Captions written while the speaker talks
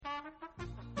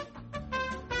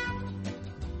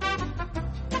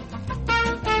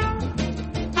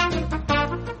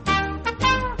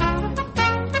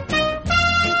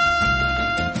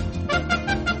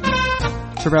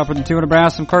Trevor Alpert and Tijuana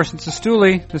Brass. I'm Carson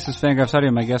Sestouli. This is Fangraphs Audio,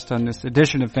 my guest on this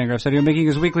edition of Fangraphs Audio, making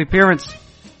his weekly appearance.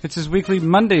 It's his weekly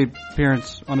Monday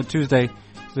appearance on a Tuesday.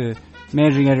 The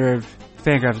managing editor of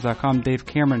Fangraphs.com, Dave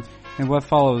Cameron. And what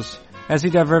follows, as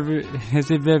he does every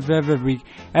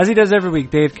week,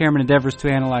 Dave Cameron endeavors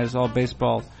to analyze all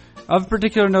baseball. Of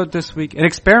particular note this week, an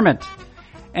experiment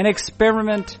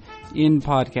in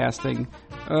podcasting.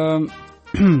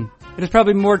 It is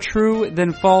probably more true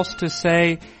than false to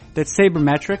say that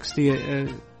sabermetrics,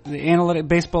 the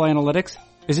baseball analytics,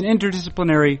 is an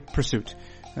interdisciplinary pursuit,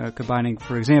 combining,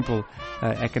 for example,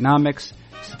 economics,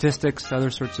 statistics, other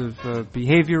sorts of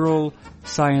behavioral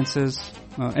sciences,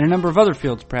 and a number of other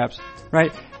fields, perhaps.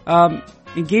 Right?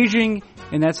 Engaging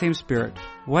in that same spirit,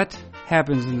 what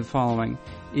happens in the following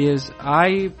is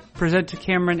I present to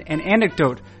Cameron an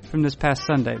anecdote from this past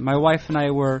Sunday. My wife and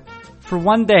I were, for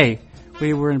one day,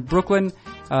 we were in Brooklyn.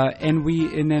 And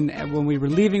then when we were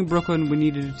leaving Brooklyn, we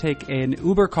needed to take an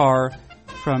Uber car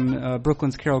from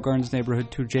Brooklyn's Carroll Gardens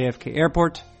neighborhood to JFK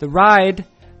Airport.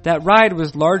 That ride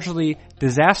was largely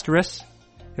disastrous.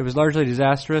 It was largely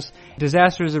disastrous.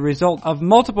 Disaster as a result of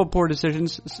multiple poor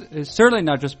decisions, certainly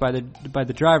not just by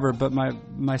the driver, but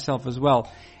myself as well.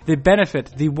 The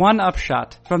benefit, the one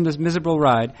upshot from this miserable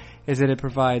ride is that it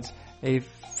provides a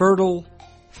fertile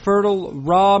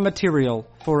raw material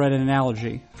for an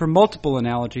analogy, for multiple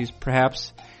analogies,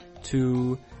 perhaps,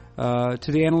 to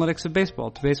the analytics of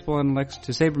baseball, to baseball analytics,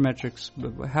 to sabermetrics,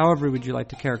 however would you like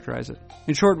to characterize it.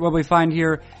 In short, what we find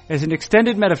here is an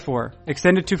extended metaphor.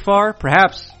 Extended too far?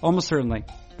 Perhaps, almost certainly.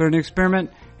 But an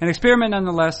experiment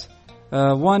nonetheless,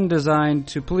 one designed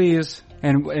to please,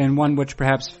 and one which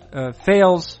perhaps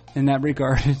fails in that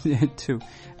regard too.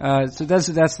 So that's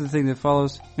the thing that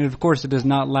follows. And of course, it does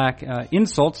not lack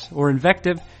insults or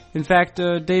invective. In fact,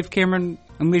 Dave Cameron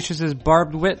unleashes his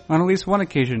barbed wit on at least one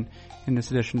occasion in this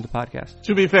edition of the podcast.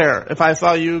 To be fair, if I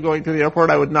saw you going to the airport,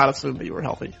 I would not assume that you were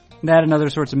healthy. That and other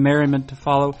sorts of merriment to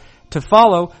follow. To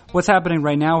follow, what's happening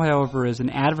right now, however, is an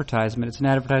advertisement. It's an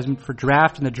advertisement for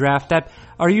Draft and the Draft app.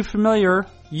 Are you familiar,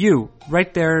 you,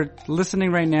 right there,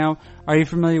 listening right now, are you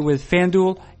familiar with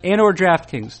FanDuel and or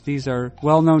DraftKings? These are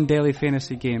well-known daily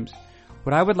fantasy games.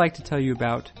 What I would like to tell you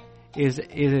about is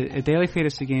a daily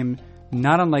fantasy game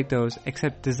not unlike those,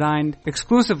 except designed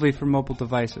exclusively for mobile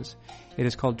devices. It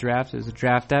is called Draft. It is a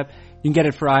Draft app. You can get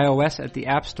it for iOS at the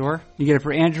App Store. You can get it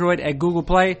for Android at Google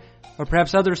Play, or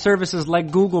perhaps other services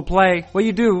like Google Play. What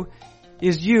you do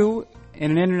is you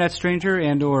and an internet stranger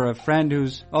and or a friend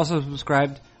who's also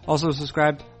subscribed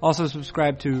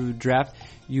to Draft,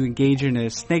 you engage in a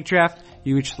snake draft.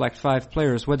 You each select 5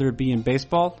 players, whether it be in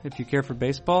baseball, if you care for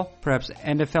baseball, perhaps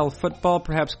NFL football,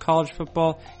 perhaps college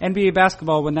football, NBA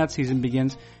basketball when that season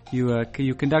begins.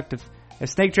 You conduct a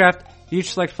snake draft. You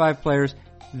each select 5 players.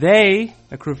 They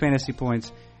accrue fantasy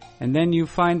points. And then you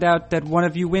find out that one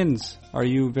of you wins. Are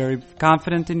you very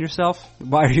confident in yourself?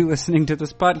 Why are you listening to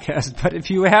this podcast? But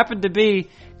if you happen to be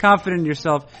confident in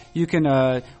yourself, you can,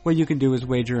 what you can do is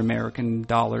wager American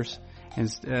dollars. And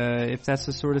if that's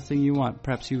the sort of thing you want,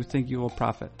 perhaps you think you will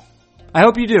profit. I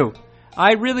hope you do.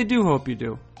 I really do hope you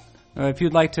do. If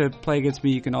you'd like to play against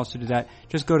me, you can also do that.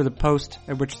 Just go to the post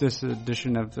at which this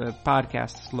edition of the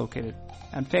podcast is located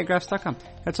on Fangraphs.com.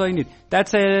 That's all you need.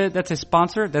 That's a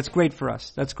sponsor. That's great for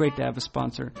us. That's great to have a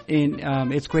sponsor.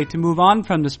 And it's great to move on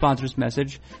from the sponsor's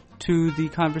message to the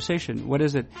conversation. What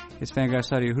is it? It's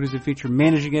Fangraphs Audio. Who does it feature?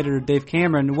 Managing editor Dave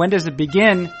Cameron. When does it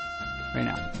begin? Right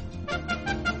now.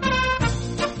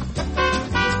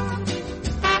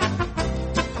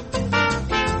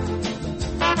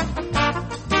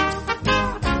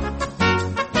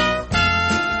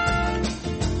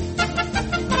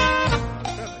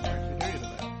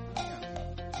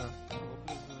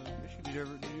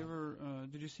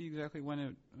 Exactly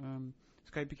when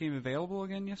Skype became available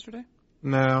again yesterday?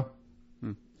 No.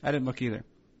 I didn't look either.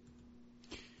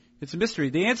 It's a mystery.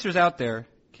 The answer's out there,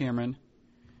 Cameron.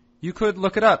 You could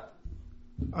look it up.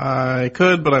 I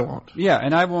could, but I won't. Yeah,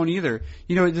 and I won't either.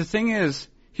 You know, the thing is,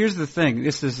 here's the thing.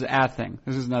 This is a thing.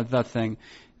 This is not the thing.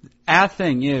 A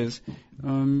thing is,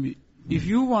 if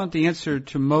you want the answer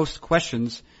to most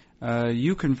questions,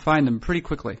 you can find them pretty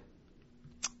quickly.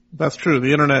 That's true.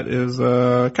 The internet is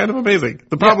kind of amazing.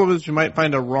 The problem is you might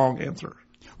find a wrong answer.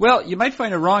 Well, you might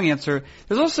find a wrong answer.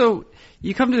 There's also,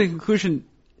 you come to the conclusion,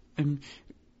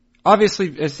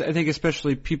 obviously, I think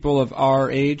especially people of our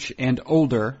age and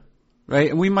older, right?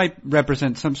 And we might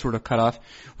represent some sort of cutoff.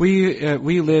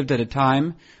 We lived at a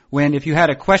time when if you had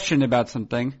a question about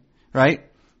something, right,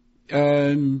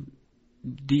 the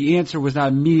answer was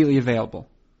not immediately available.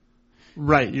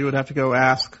 Right. You would have to go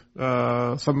ask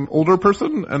some older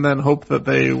person and then hope that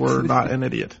they were not an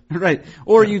idiot. Right.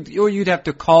 Or you'd have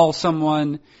to call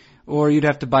someone, or you'd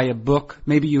have to buy a book.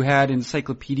 Maybe you had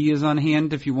encyclopedias on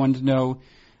hand if you wanted to know,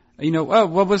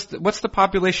 what's the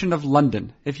population of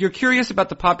London? If you're curious about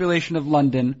the population of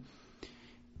London,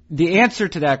 the answer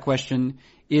to that question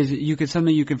is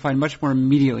something you can find much more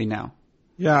immediately now.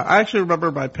 Yeah, I actually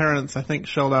remember my parents, I think,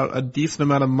 shelled out a decent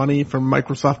amount of money for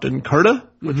Microsoft Encarta,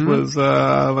 which was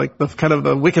like the kind of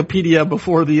the Wikipedia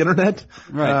before the internet.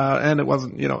 Right. And it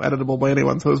wasn't, editable by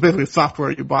anyone. So it was basically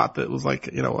software you bought that was like,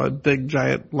 a big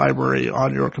giant library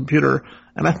on your computer.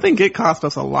 And I think it cost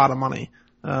us a lot of money.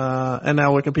 And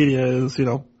now Wikipedia is,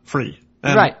 free.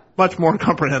 And right. much more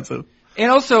comprehensive. And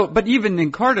also, but even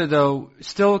Encarta though,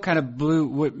 still kind of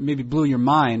blew your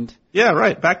mind. Yeah,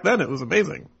 right. Back then it was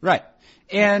amazing. Right.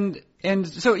 And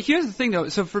so here's the thing though,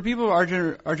 so for people our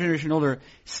generation older,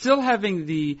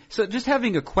 just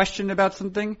having a question about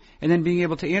something and then being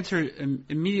able to answer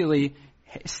immediately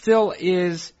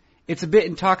it's a bit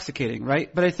intoxicating, right?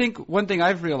 But I think one thing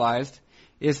I've realized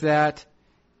is that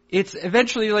it's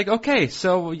eventually like, okay,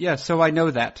 so I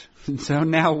know that. So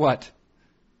now what?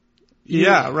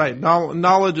 Yeah, right.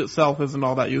 Knowledge itself isn't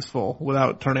all that useful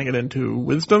without turning it into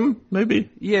wisdom, maybe?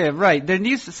 Yeah, right. There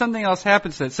needs something else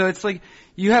happens to it. So it's like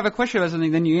you have a question about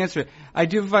something, then you answer it. I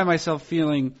do find myself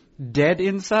feeling dead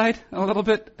inside a little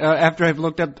bit after I've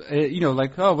looked up,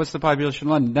 what's the population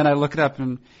of London? Then I look it up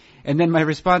and then my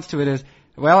response to it is,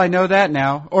 well, I know that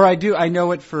now. Or I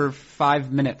know it for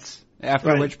 5 minutes,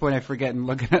 after which point I forget and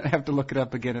have to look it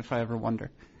up again if I ever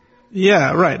wonder.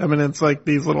 Yeah, right. I mean, it's like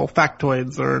these little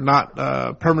factoids are not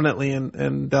permanently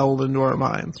indelled into our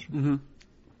minds. Mm-hmm.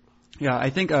 Yeah, I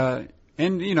think,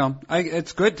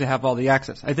 it's good to have all the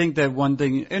access. I think that one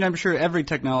thing, and I'm sure every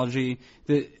technology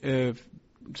that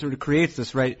sort of creates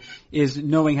this, right, is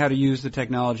knowing how to use the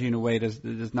technology in a way that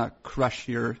does not crush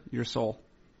your soul.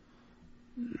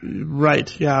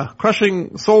 Right, yeah.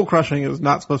 Soul crushing is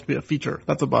not supposed to be a feature.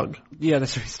 That's a bug. Yeah,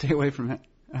 that's right. Stay away from it.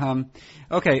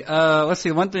 Okay, let's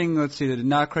see. One thing, that did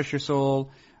not crush your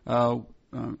soul. I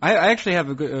actually have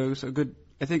a good,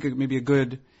 I think maybe a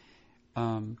good,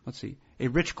 a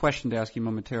rich question to ask you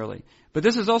momentarily. But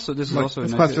this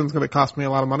question's going to cost me a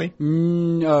lot of money?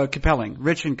 Compelling.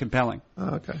 Rich and compelling.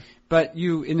 Okay. But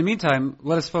in the meantime,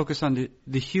 let us focus on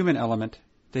the human element,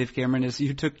 Dave Cameron.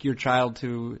 You took your child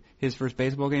to his first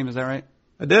baseball game, is that right?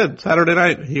 I did. Saturday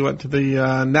night, he went to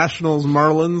the Nationals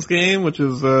Marlins game, which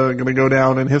is going to go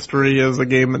down in history as a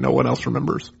game that no one else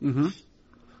remembers. Mm-hmm.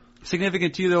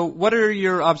 Significant to you, though. What are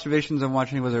your observations on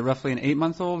watching? Was it roughly an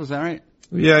 8-month-old? Is that right?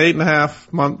 Yeah,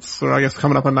 8.5 months, or I guess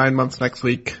coming up on 9 months next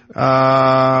week.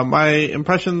 My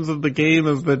impressions of the game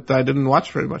is that I didn't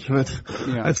watch very much of it.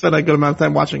 Yeah. I spent a good amount of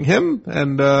time watching him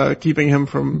and keeping him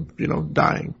from,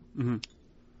 dying. Mm-hmm.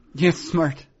 Yeah,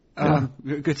 smart.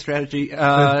 Good strategy.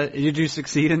 Did you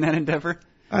succeed in that endeavor?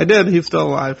 I did. He's still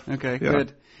alive. Okay,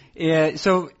 good. Yeah,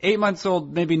 so 8 months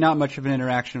old, maybe not much of an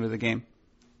interaction with the game.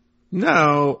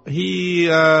 No,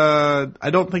 I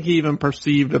don't think he even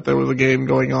perceived that there was a game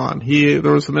going on.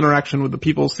 There was some interaction with the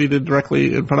people seated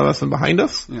directly in front of us and behind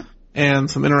us. Yeah.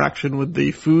 And some interaction with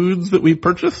the foods that we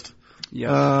purchased.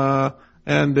 Yeah.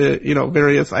 And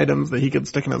various items that he could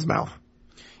stick in his mouth.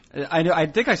 I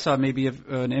think I saw maybe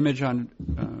an image on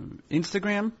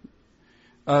Instagram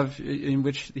in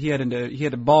which he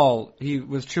had a ball. He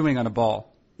was chewing on a ball.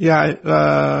 Yeah,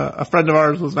 a friend of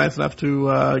ours was nice enough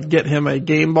to get him a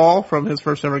game ball from his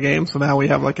first ever game. So now we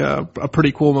have like a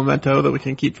pretty cool memento that we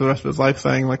can keep for the rest of his life,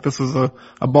 saying like this is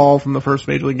a ball from the first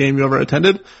major league game you ever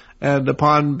attended. And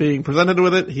upon being presented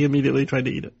with it, he immediately tried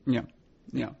to eat it. Yeah,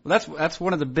 yeah. Well, that's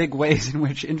one of the big ways in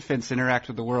which infants interact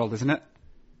with the world, isn't it?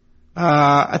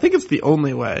 I think it's the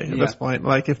only way at this point.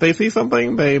 Like, if they see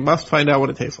something, they must find out what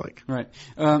it tastes like. Right.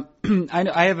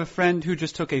 I have a friend who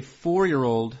just took a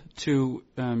 4-year-old to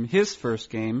his first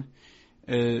game,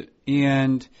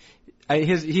 and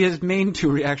his main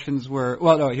two reactions were,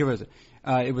 here was it.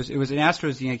 It was an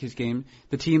Astros-Yankees game.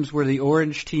 The teams were the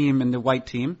orange team and the white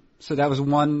team, so that was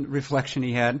one reflection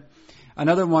he had.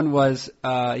 Another one was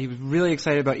he was really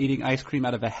excited about eating ice cream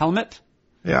out of a helmet.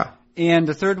 Yeah. And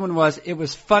the third one was, it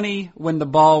was funny when the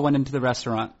ball went into the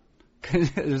restaurant.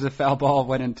 There's a foul ball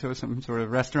went into some sort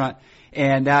of restaurant,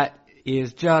 and that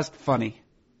is just funny.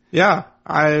 Yeah,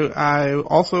 I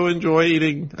also enjoy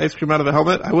eating ice cream out of a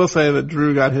helmet. I will say that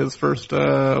Drew got his first,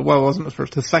 it wasn't his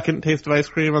first, his second taste of ice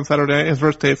cream on Saturday. His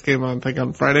first taste came on, I think,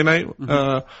 on Friday night.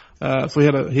 Mm-hmm. So he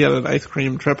had an ice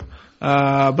cream trip.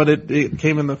 But it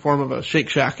came in the form of a Shake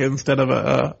Shack instead of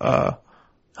a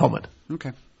helmet.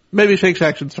 Okay. Maybe Shake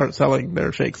Shack should start selling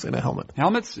their shakes in a helmet.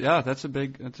 Helmets? Yeah, that's a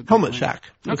big Helmet thing. Shack.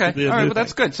 Okay. All right. Well,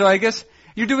 that's good. So I guess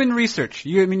you're doing research.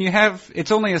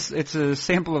 It's only it's a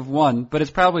sample of one, but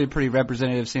it's probably a pretty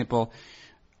representative sample.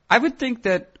 I would think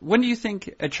that, when do you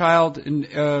think a child, and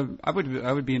I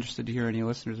would be interested to hear any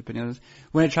listeners' opinion on this,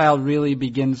 when a child really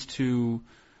begins to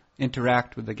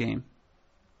interact with the game?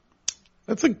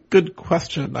 That's a good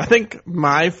question. I think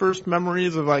my first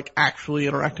memories of like actually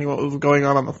interacting with what was going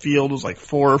on the field was like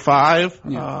 4 or 5.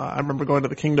 Yeah. I remember going to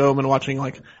the Kingdome and watching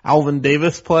like Alvin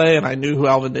Davis play, and I knew who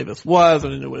Alvin Davis was,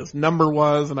 and I knew what his number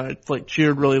was, and I like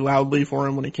cheered really loudly for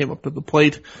him when he came up to the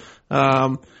plate.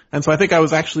 And so I think I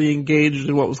was actually engaged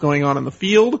in what was going on in the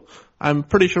field. I'm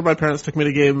pretty sure my parents took me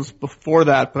to games before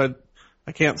that, but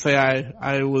I can't say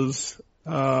I was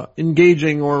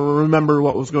engaging or remember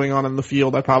what was going on in the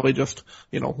field. I probably just,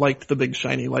 liked the big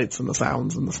shiny lights and the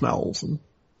sounds and the smells.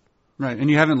 Right. And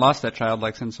you haven't lost that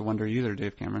childlike sense of wonder either,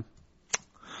 Dave Cameron.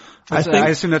 I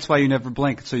assume that's why you never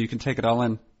blink, so you can take it all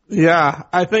in. Yeah.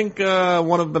 I think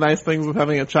one of the nice things with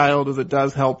having a child is it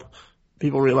does help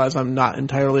people realize I'm not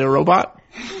entirely a robot.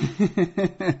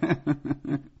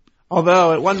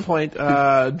 Although at one point,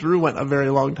 Drew went a very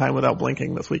long time without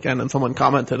blinking this weekend, and someone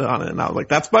commented on it, and I was like,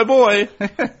 "That's my boy."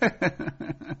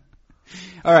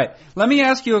 All right, let me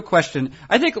ask you a question.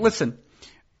 I think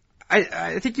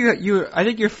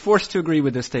you're forced to agree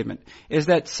with this statement. Is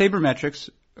that sabermetrics,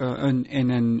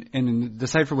 in the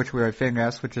site for which we are at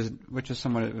Fangraphs, which is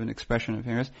somewhat of an expression of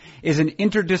Fangraphs, is an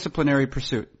interdisciplinary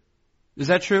pursuit. Is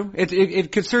that true?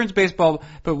 It concerns baseball,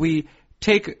 but we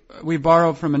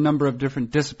borrow from a number of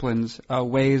different disciplines,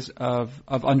 ways of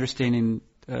understanding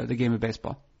the game of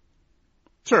baseball.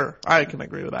 Sure, I can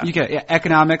agree with that. You can,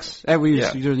 economics. We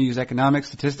usually use economics,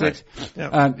 statistics, right.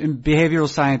 Yeah. And behavioral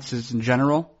sciences in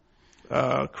general.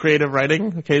 Creative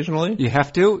writing occasionally. You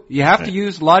have to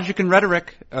use logic and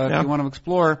rhetoric if you want to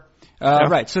explore.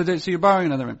 Right. So you're borrowing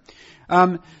another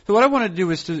one. So what I want to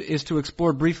do is to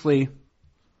explore briefly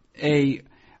an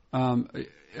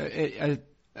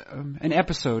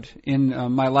episode in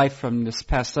my life from this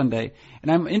past Sunday,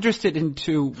 and I'm interested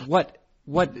into what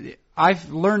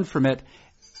I've learned from it,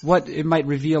 what it might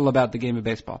reveal about the game of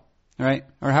baseball, right?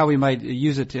 Or how we might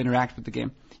use it to interact with the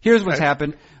game. Here's what's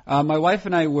happened. My wife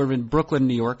and I were in Brooklyn,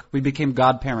 New York. We became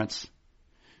godparents.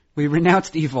 We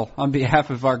renounced evil on behalf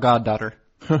of our goddaughter.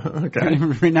 Okay. We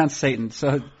renounced Satan.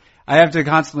 So I have to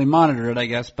constantly monitor it, I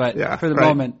guess, but for the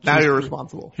moment, now you're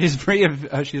responsible. She's free of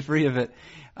it.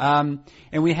 And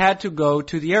we had to go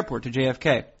to the airport, to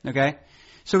JFK. Okay,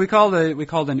 so we called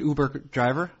an Uber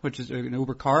driver, which is an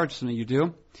Uber car, which is something you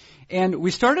do. And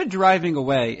we started driving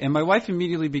away, and my wife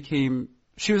immediately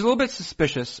she was a little bit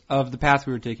suspicious of the path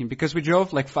we were taking, because we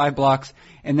drove like 5 blocks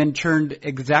and then turned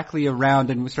exactly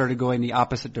around and we started going the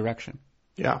opposite direction.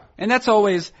 Yeah. And it's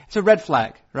a red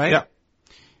flag, right? Yeah.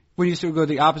 When you still go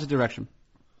the opposite direction.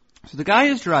 So the guy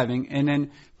is driving, and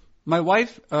then my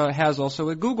wife has also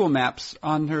a Google Maps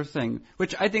on her thing,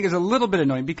 which I think is a little bit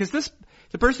annoying, because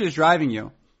the person who's driving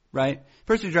you, right? The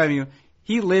person who's driving you,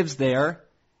 he lives there.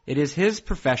 It is his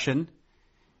profession.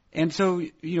 And so,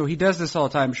 he does this all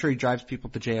the time. I'm sure he drives people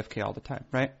to JFK all the time,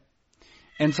 right?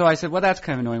 And so I said, well, that's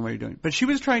kind of annoying what you're doing. But she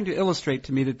was trying to illustrate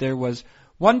to me that there was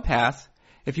one path.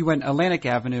 If you went Atlantic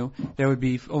Avenue, there would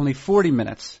be only 40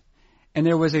 minutes. And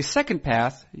there was a second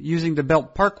path using the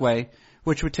Belt Parkway,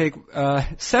 which would take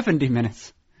 70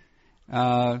 minutes,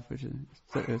 which is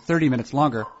 30 minutes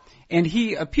longer. And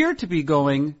he appeared to be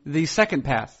going the second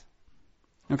path.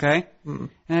 Okay? Mm-hmm.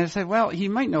 And I said, well, he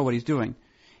might know what he's doing.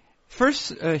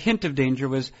 First hint of danger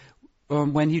was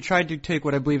when he tried to take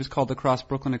what I believe is called the Cross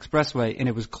Brooklyn Expressway, and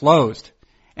it was closed.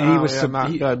 And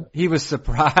he was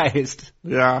surprised.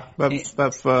 Yeah,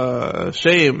 that's a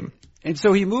shame. And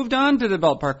so he moved on to the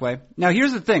Belt Parkway. Now,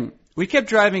 here's the thing. We kept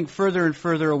driving further and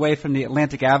further away from the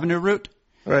Atlantic Avenue route.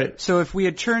 Right. So if we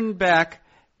had turned back,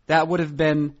 that would have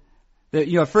been,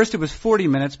 at first it was 40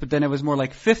 minutes, but then it was more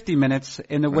like 50 minutes,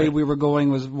 and the way we were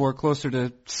going was more closer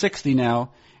to 60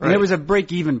 now. And there was a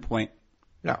break-even point.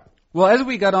 Yeah. Well, as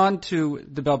we got on to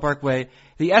the Belt Parkway,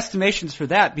 the estimations for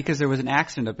that, because there was an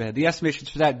accident up ahead, the estimations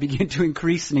for that began to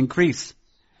increase and increase.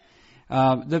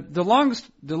 The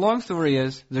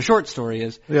short story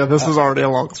is. Yeah, this is already a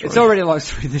long story. It's already a long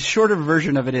story. The shorter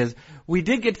version of it is, we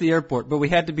did get to the airport, but we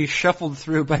had to be shuffled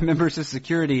through by members of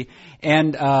security,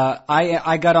 and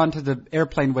I got onto the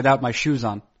airplane without my shoes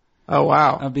on. Oh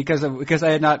wow! Because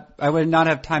I would not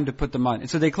have time to put them on, and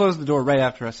so they closed the door right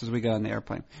after us as we got on the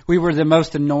airplane. We were the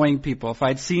most annoying people. If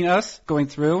I'd seen us going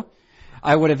through,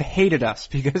 I would have hated us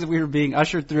because we were being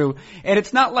ushered through. And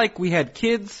it's not like we had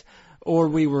kids or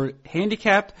we were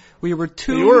handicapped. We were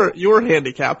too... You were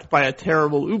handicapped by a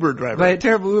terrible Uber driver. By a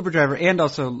terrible Uber driver, and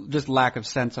also just lack of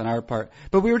sense on our part.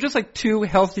 But we were just like two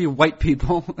healthy white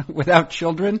people without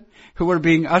children who were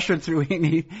being ushered through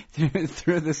the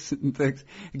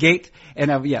gate.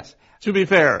 And yes. To be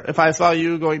fair, if I saw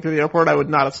you going through the airport, I would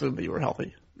not assume that you were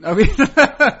healthy. Okay.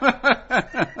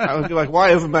 I would be like,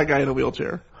 why isn't that guy in a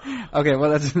wheelchair? Okay,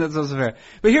 well that's also fair.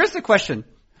 But here's the question.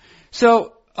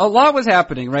 So, a lot was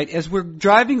happening, right, as we're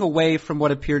driving away from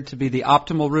what appeared to be the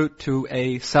optimal route to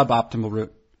a suboptimal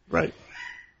route. Right.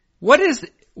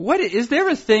 Is there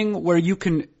a thing where you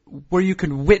can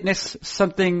witness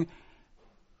something,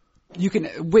 you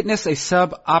can witness a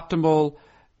suboptimal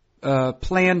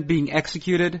plan being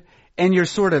executed, and you're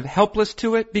sort of helpless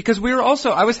to it? Because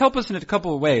I was helpless in it a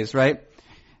couple of ways, right?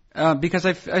 Because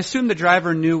I assumed the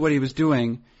driver knew what he was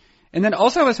doing. And then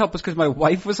also I was helpless because my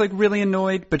wife was like really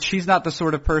annoyed, but she's not the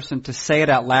sort of person to say it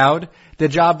out loud. The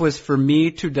job was for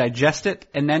me to digest it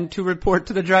and then to report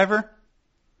to the driver.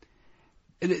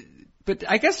 But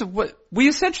I guess we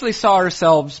essentially saw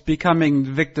ourselves becoming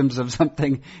victims of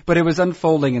something, but it was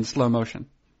unfolding in slow motion.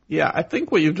 Yeah, I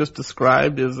think what you've just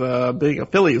described is being a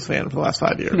Phillies fan for the last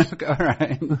 5 years. All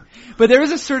right. But there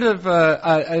is a sort of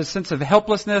a sense of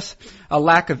helplessness, a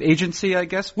lack of agency, I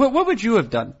guess. What would you have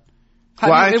done?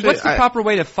 What's the proper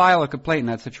way to file a complaint in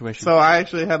that situation? So I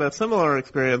actually had a similar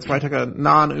experience where I took a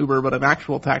non-Uber but an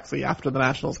actual taxi after the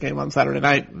Nationals game on Saturday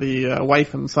night. The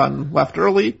wife and son left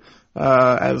early,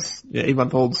 as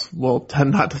 8-month-olds will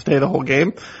tend not to stay the whole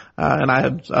game. And I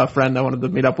had a friend I wanted to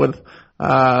meet up with.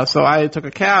 So I took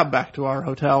a cab back to our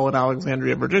hotel in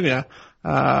Alexandria, Virginia,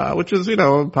 which is,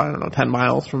 10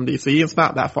 miles from DC. It's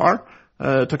not that far.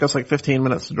 It took us like 15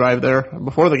 minutes to drive there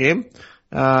before the game.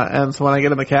 And so when I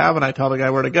get in the cab and I tell the guy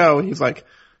where to go, he's like,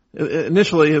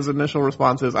 initially his initial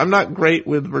response is, I'm not great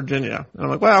with Virginia. And I'm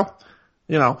like, well,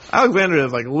 Alexandria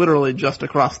is like literally just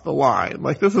across the line.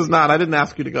 Like this is not, I didn't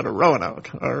ask you to go to Roanoke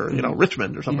or,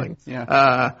 Richmond or something.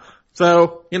 Yeah.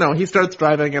 So, he starts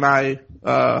driving and I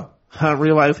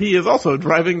realize he is also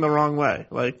driving the wrong way,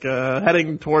 like,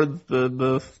 heading towards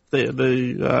the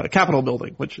Capitol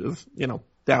building, which is,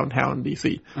 downtown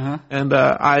DC. Uh-huh. And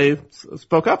I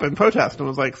spoke up in protest and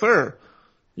was like, sir,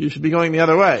 you should be going the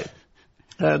other way.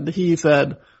 And he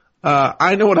said,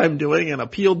 I know what I'm doing, and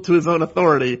appealed to his own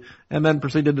authority, and then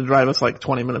proceeded to drive us like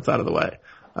 20 minutes out of the way.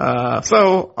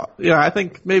 I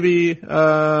think maybe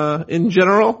in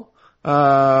general,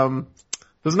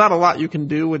 there's not a lot you can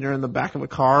do when you're in the back of a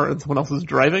car and someone else is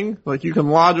driving. Like you can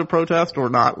lodge a protest or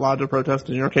not lodge a protest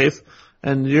in your case,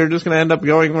 and you're just going to end up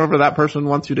going wherever that person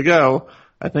wants you to go.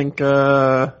 I think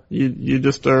you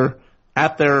just are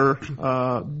at their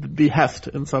behest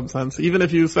in some sense. Even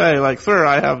if you say, like, sir,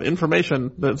 I have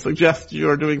information that suggests you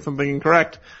are doing something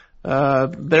incorrect,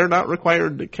 they're not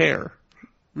required to care.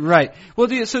 Right.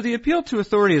 Well, so the appeal to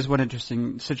authority is one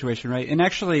interesting situation, right? And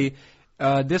actually,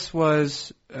 this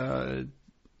was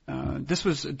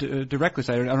directly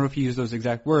cited. I don't know if he used those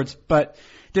exact words, but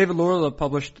David Laurila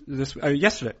published this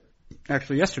yesterday,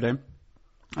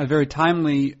 a very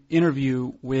timely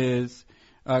interview with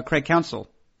Craig Counsell,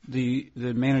 the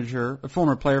manager, a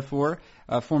former player for,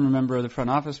 a former member of the front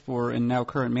office for, and now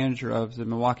current manager of the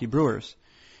Milwaukee Brewers.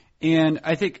 And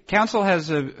I think Counsell has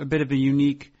a bit of a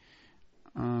unique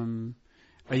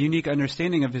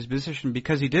understanding of his position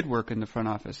because he did work in the front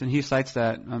office, and he cites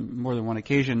that on more than one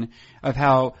occasion of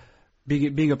how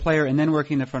being a player and then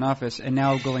working in the front office and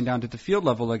now going down to the field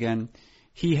level again,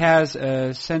 he has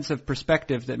a sense of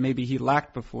perspective that maybe he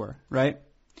lacked before, right?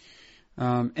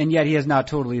 And yet he has not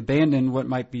totally abandoned what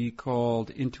might be called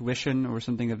intuition or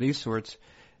something of these sorts.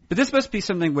 But this must be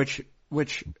something which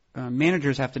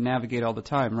managers have to navigate all the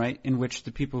time, right? In which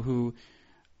the people who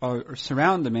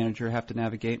surround the manager have to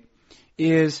navigate,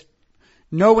 is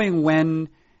knowing when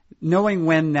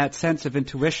that sense of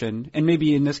intuition, and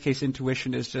maybe in this case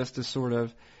intuition is just a sort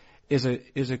of is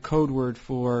a code word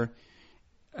for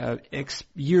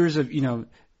years of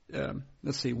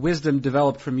wisdom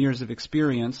developed from years of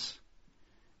experience.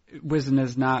 Wisdom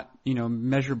is not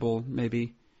measurable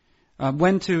maybe.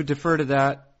 When to defer to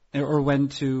that, or when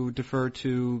to defer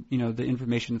to the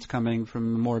information that's coming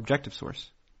from a more objective source.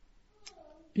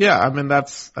 Yeah, I mean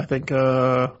that's I think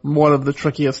one of the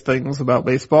trickiest things about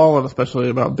baseball, and especially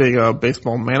about being a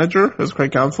baseball manager, as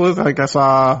Craig Counsell is. I think I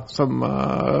saw some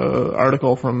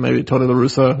article from maybe Tony La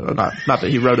Russa, not that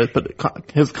he wrote it,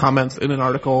 but his comments in an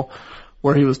article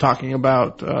where he was talking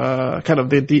about kind of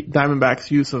the Diamondbacks'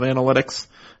 use of analytics.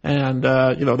 And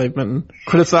they've been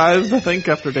criticized, I think,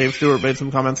 after Dave Stewart made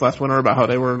some comments last winter about how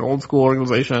they were an old school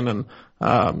organization, and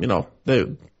I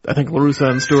think La Russa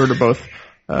and Stewart are both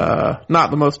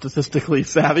not the most statistically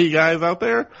savvy guys out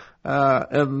there.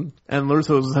 And La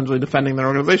Russa is essentially defending their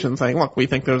organization, saying, look, we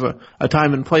think there's a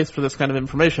time and place for this kind of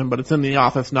information, but it's in the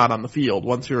office, not on the field.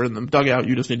 Once you're in the dugout,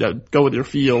 you just need to go with your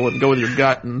feel and go with your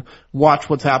gut and watch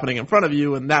what's happening in front of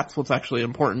you, and that's what's actually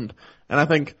important. And I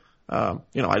think, I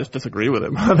just disagree with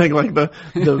him. I think like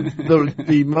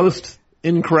the most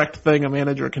incorrect thing a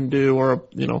manager can do, or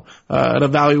an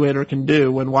evaluator can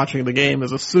do when watching the game,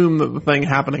 is assume that the thing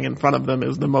happening in front of them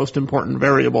is the most important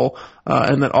variable,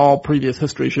 and that all previous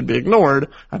history should be ignored.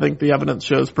 I think the evidence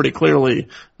shows pretty clearly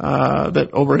that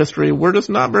over history we're just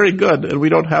not very good, and we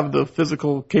don't have the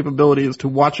physical capabilities to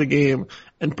watch a game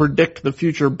and predict the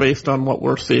future based on what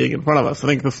we're seeing in front of us. I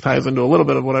think this ties into a little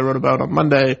bit of what I wrote about on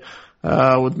Monday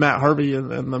with Matt Harvey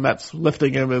and the Mets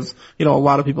lifting him. Is, a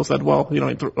lot of people said, well, he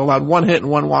allowed one hit and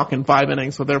one walk in 5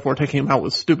 innings, so therefore taking him out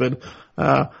was stupid.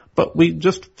 But we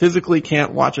just physically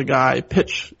can't watch a guy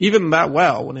pitch even that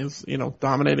well when he's,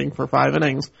 dominating for 5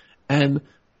 innings and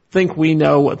think we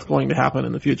know what's going to happen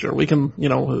in the future. We can,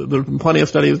 there's been plenty of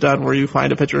studies done where you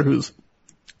find a pitcher who's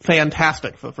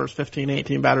fantastic for the first 15,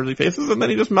 18 batters he faces, and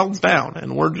then he just melts down,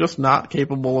 and we're just not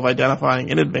capable of identifying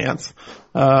in advance,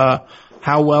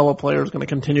 how well a player is going to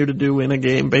continue to do in a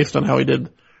game based on how he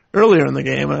did earlier in the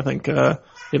game. And I think,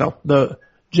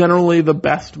 generally the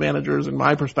best managers in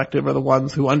my perspective are the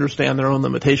ones who understand their own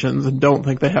limitations and don't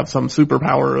think they have some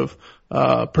superpower of,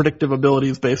 predictive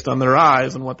abilities based on their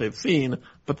eyes and what they've seen,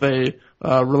 but they,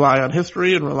 rely on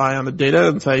history and rely on the data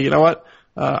and say, you know what?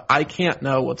 I can't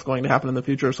know what's going to happen in the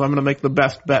future, so I'm going to make the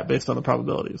best bet based on the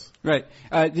probabilities. Right.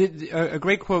 A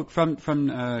great quote from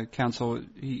Counsell.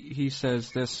 He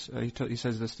says this. He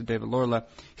says this to David Lorla.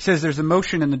 He says, "There's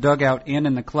emotion in the dugout and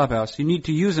in the clubhouse. You need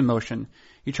to use emotion.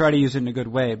 You try to use it in a good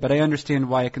way, but I understand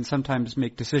why it can sometimes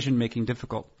make decision making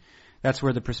difficult. That's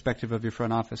where the perspective of your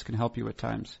front office can help you at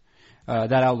times.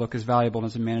 That outlook is valuable, and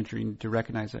as a manager, you need to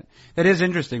recognize it." That is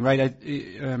interesting, right?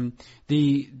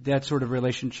 That sort of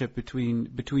relationship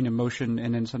between emotion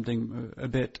and then something a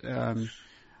bit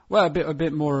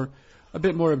more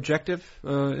objective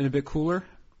and a bit cooler.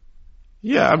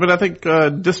 Yeah, I mean, I think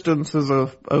distance is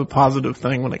a positive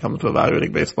thing when it comes to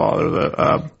evaluating baseball. There's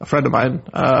a friend of mine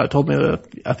told me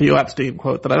a Theo Epstein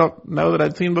quote that I don't know that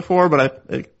I'd seen before, but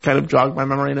it kind of jogged my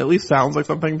memory, and it at least sounds like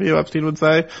something Theo Epstein would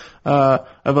say.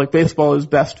 Of like, baseball is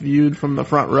best viewed from the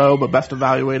front row, but best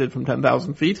evaluated from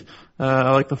 10,000 feet.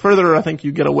 Like, the further I think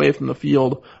you get away from the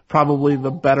field, probably the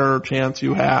better chance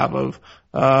you have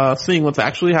of seeing what's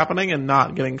actually happening and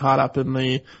not getting caught up in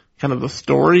the kind of the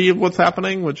story of what's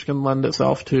happening, which can lend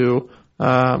itself to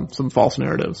some false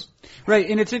narratives. Right,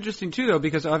 and it's interesting too, though,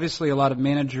 because obviously a lot of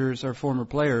managers are former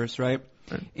players, right?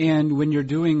 And when you're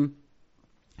doing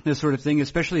this sort of thing,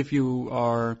 especially if you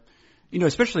are,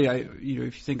 especially if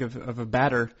you think of a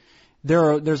batter,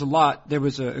 there's a lot. There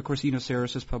was of course,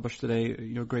 Saris has published today,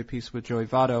 a great piece with Joey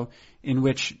Votto, in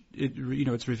which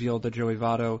it's revealed that Joey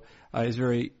Votto is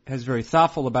very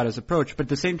thoughtful about his approach, but at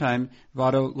the same time,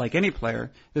 Votto, like any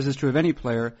player, this is true of any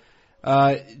player,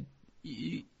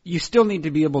 you still need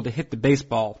to be able to hit the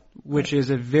baseball, which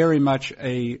is a very much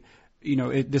this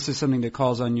is something that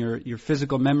calls on your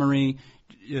physical memory,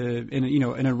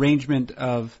 an arrangement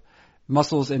of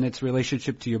muscles and its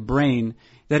relationship to your brain,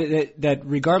 that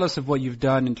regardless of what you've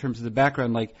done in terms of the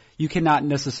background, like, you cannot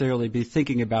necessarily be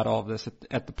thinking about all of this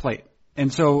at the plate.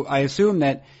 And so I assume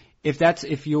that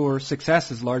if your success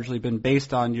has largely been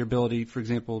based on your ability, for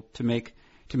example, to make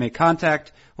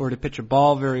contact or to pitch a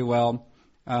ball very well,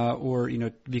 or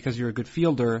because you're a good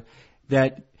fielder,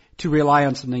 that to rely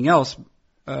on something else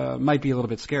might be a little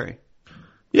bit scary.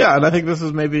 Yeah, and I think this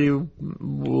is maybe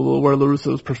where La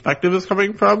Russa's perspective is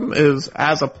coming from, is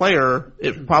as a player,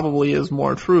 it probably is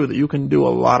more true that you can do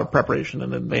a lot of preparation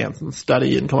in advance and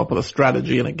study and come up with a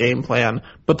strategy and a game plan.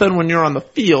 But then when you're on the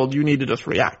field, you need to just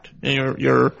react. And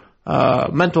your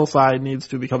mental side needs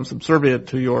to become subservient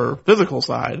to your physical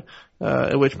side,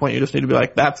 at which point you just need to be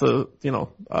like, that's a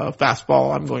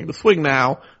fastball, I'm going to swing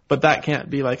now. But that can't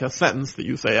be like a sentence that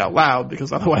you say out loud,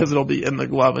 because otherwise it'll be in the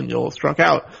glove and you'll have struck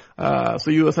out.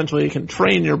 So you essentially can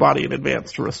train your body in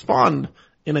advance to respond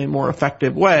in a more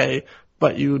effective way,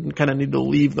 but you kind of need to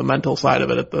leave the mental side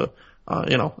of it at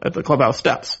the clubhouse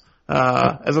steps.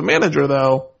 As a manager,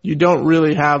 though, you don't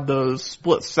really have those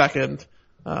split second,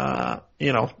 I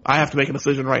have to make a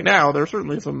decision right now. There are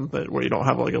certainly some where you don't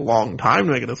have like a long time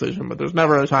to make a decision, but there's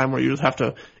never a time where you just have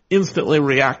to instantly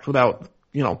react without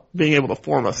being able to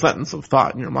form a sentence of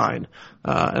thought in your mind.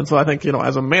 And so I think,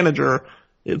 as a manager,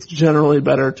 it's generally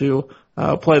better to,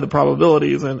 play the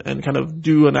probabilities and kind of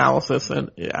do analysis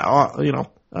and,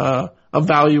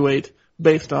 evaluate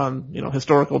based on,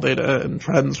 historical data and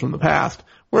trends from the past.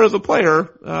 Whereas a player,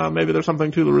 maybe there's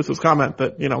something to La Russa's comment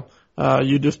that,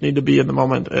 you just need to be in the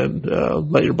moment and,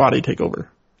 let your body take over.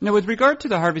 Now, with regard to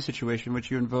the Harvey situation, which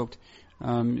you invoked,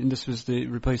 and this was the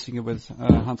replacing it with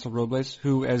Hansel Robles,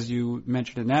 who, as you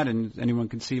mentioned in that, and anyone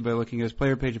can see by looking at his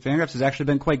player page of Fangraphs, has actually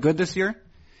been quite good this year.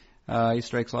 He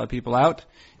strikes a lot of people out.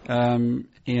 And,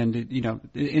 in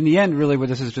the end, really, what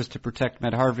this is just to protect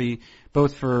Matt Harvey,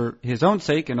 both for his own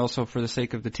sake and also for the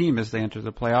sake of the team as they enter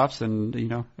the playoffs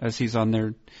and, as he's on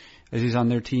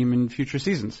their team in future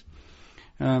seasons.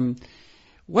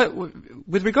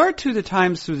 With regard to the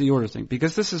times through the order thing,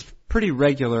 because this is pretty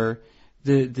regular,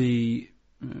 the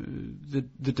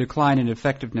decline in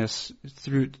effectiveness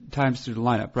through the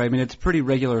lineup, right? I mean, it's a pretty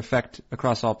regular effect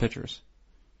across all pitchers.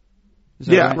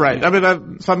 Yeah, right. Yeah. I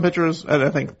mean, some pitchers, and I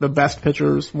think the best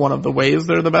pitchers, one of the ways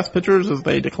they're the best pitchers is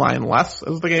they decline less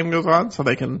as the game goes on, so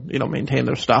they can, maintain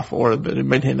their stuff or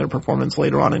maintain their performance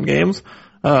later on in games.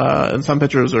 And some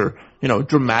pitchers are,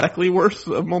 dramatically worse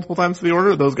multiple times to the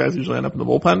order. Those guys usually end up in the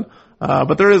bullpen.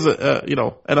 But there is an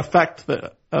effect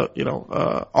that,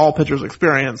 all pitchers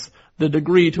experience. The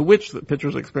degree to which the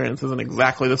pitchers experience isn't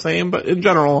exactly the same, but in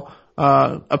general,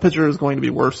 a pitcher is going to be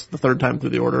worse the third time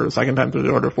through the order, the second time through the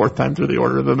order, fourth time through the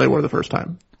order than they were the first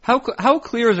time. How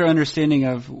clear is our understanding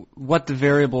of what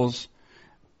variables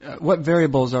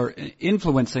are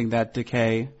influencing that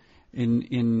decay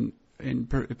in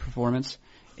performance?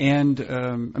 And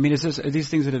are these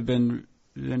things that have been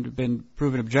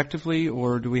proven objectively,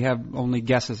 or do we have only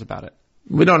guesses about it?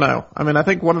 We don't know. I mean, I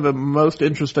think one of the most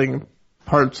interesting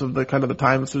parts of the kind of the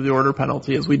times through the order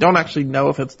penalty is we don't actually know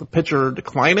if it's the pitcher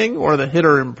declining or the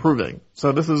hitter improving.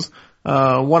 So this is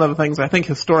one of the things I think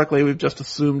historically we've just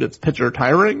assumed it's pitcher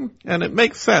tiring, and it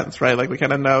makes sense, right? Like we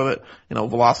kind of know that,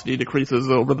 velocity decreases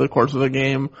over the course of the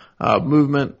game,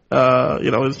 movement,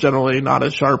 is generally not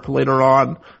as sharp later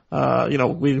on. We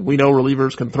know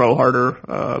relievers can throw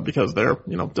harder, because they're,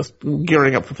 just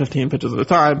gearing up for 15 pitches at a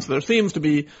time. So there seems to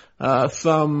be,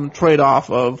 some trade-off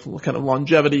of kind of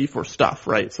longevity for stuff,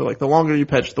 right? So like the longer you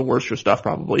pitch, the worse your stuff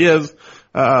probably is.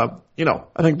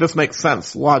 I think this makes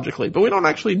sense logically, but we don't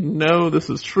actually know this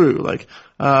is true. Like,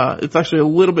 it's actually a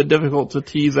little bit difficult to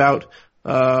tease out,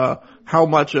 how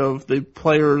much of the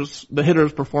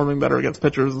hitters performing better against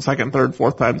pitchers the second, third,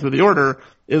 fourth time through the order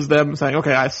is them saying,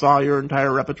 okay, I saw your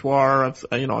entire repertoire. I've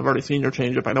already seen your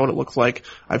changeup. I know what it looks like.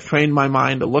 I've trained my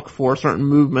mind to look for certain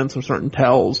movements or certain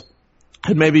tells.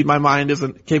 And maybe my mind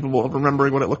isn't capable of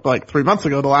remembering what it looked like 3 months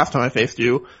ago, the last time I faced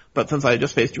you. But since I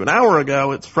just faced you an hour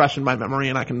ago, it's fresh in my memory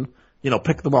and I can,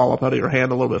 pick the ball up out of your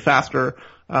hand a little bit faster.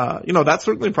 That's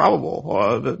certainly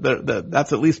probable.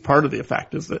 That's at least part of the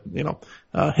effect is that,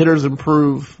 hitters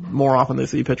improve more often they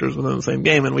see pitchers within the same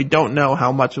game, and we don't know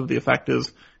how much of the effect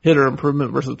is hitter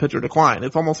improvement versus pitcher decline.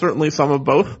 It's almost certainly some of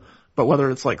both, but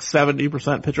whether it's like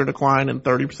 70% pitcher decline and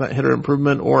 30% hitter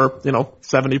improvement or,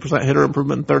 70% hitter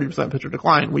improvement and 30% pitcher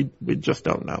decline, we just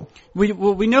don't know.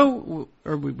 We know,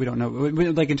 or we don't know,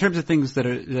 like in terms of things that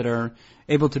are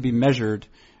able to be measured,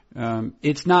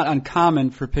 it's not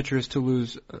uncommon for pitchers to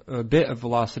lose a bit of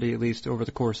velocity, at least over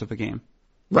the course of a game.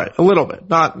 Right, a little bit.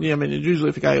 Usually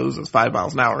if a guy loses 5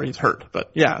 miles an hour, he's hurt.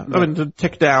 But yeah, right. To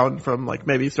tick down from like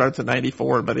maybe he starts at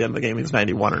 94 and by the end of the game he's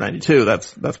 91 or 92,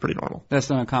 that's pretty normal. That's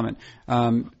not uncommon.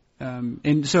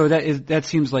 And so that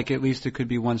seems like at least it could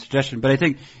be one suggestion. But I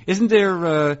think, isn't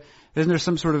there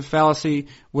some sort of fallacy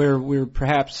where we're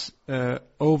perhaps,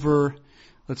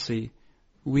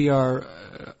 we are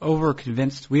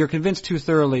over-convinced. We are convinced too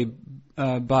thoroughly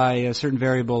by a certain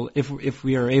variable if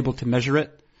we are able to measure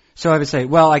it. So I would say,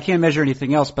 well, I can't measure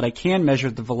anything else, but I can measure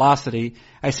the velocity.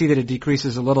 I see that it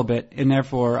decreases a little bit, and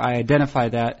therefore I identify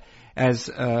that as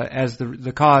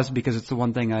the cause because it's the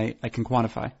one thing I can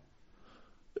quantify.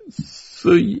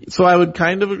 So I would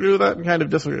kind of agree with that and kind of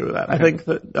disagree with that. Okay. I think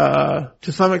that,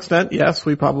 to some extent, yes,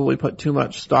 we probably put too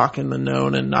much stock in the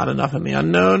known and not enough in the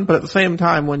unknown. But at the same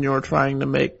time, when you're trying to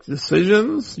make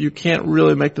decisions, you can't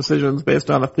really make decisions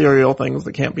based on ethereal things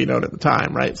that can't be known at the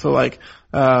time, right? So like,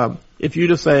 if you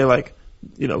just say like,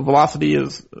 velocity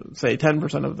is, say,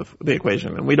 10% of the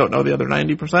equation and we don't know the other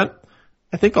 90%,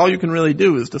 I think all you can really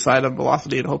do is decide on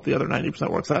velocity and hope the other 90%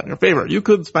 works out in your favor. You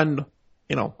could spend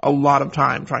a lot of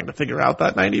time trying to figure out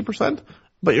that 90%,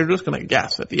 but you're just going to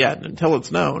guess at the end until it's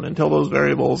known, until those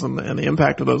variables and the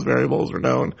impact of those variables are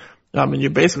known. And you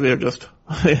basically are just,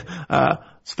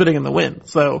 spitting in the wind.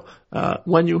 So,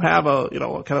 when you have a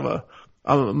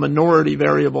minority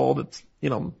variable that's,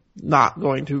 not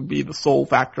going to be the sole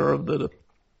factor of the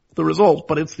result,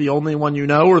 but it's the only one you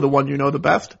know or the one you know the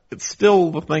best, it's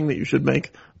still the thing that you should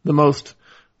make the most,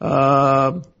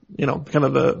 kind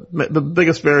of the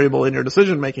biggest variable in your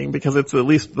decision making because it's at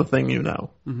least the thing you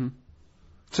know. Mm-hmm.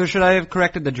 So should I have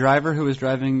corrected the driver who was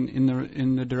driving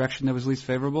in the direction that was least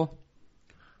favorable?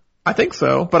 I think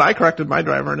so, but I corrected my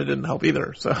driver and it didn't help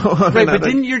either. So right, but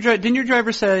didn't your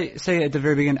driver say at the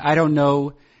very beginning, I don't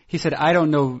know? He said, I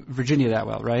don't know Virginia that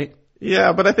well, right?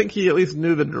 Yeah, but I think he at least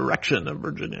knew the direction of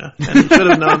Virginia, and he should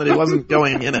have known that he wasn't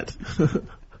going in it.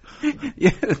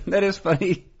 Yeah, that is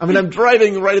funny. I mean, I'm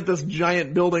driving right at this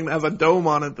giant building that has a dome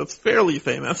on it that's fairly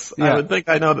famous. Yeah. I would think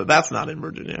I know that that's not in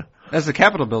Virginia. That's the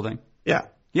Capitol building. Yeah.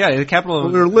 Yeah, the Capitol.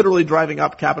 We were literally driving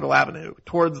up Capitol Avenue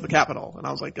towards the Capitol, and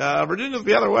I was like, Virginia's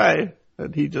the other way.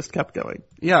 And he just kept going.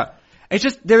 Yeah. It's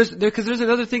just, there's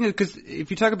another thing, because if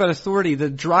you talk about authority, the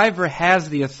driver has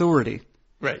the authority.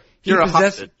 Right. You're a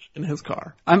hostage in his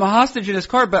car. I'm a hostage in his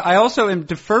car, but I also am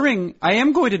I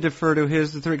am going to defer to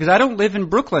his authority, because I don't live in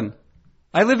Brooklyn.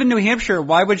 I live in New Hampshire.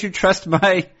 Why would you trust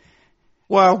my...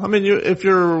 Well, I mean, if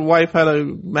your wife had a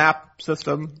map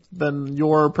system, then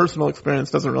your personal experience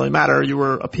doesn't really matter. You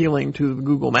were appealing to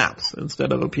Google Maps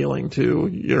instead of appealing to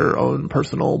your own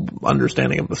personal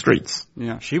understanding of the streets.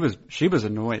 Yeah, she was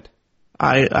annoyed.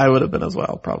 I would have been as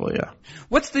well, probably, yeah.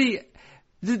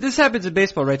 This happens in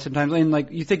baseball, right, sometimes, and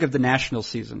like, you think of the national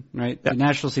season, right? Yeah. The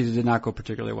national season did not go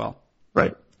particularly well.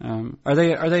 Right.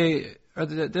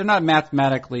 They're not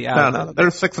mathematically out. No, they're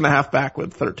 6.5 back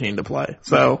with 13 to play.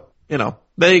 So,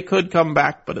 they could come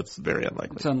back, but it's very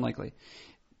unlikely. It's unlikely.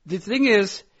 The thing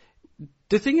is,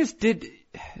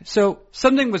 so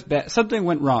something was bad, something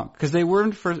went wrong, because they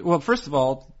weren't first of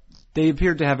all, they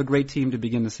appeared to have a great team to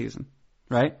begin the season,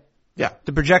 right? Yeah.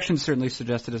 The projections certainly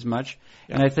suggested as much,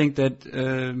 yeah. And I think that,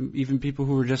 even people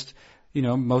who were just,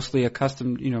 mostly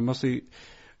accustomed, mostly,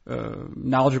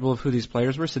 knowledgeable of who these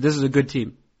players were, said this is a good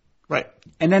team. Right.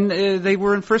 And then, they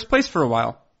were in first place for a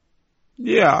while.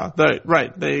 Yeah,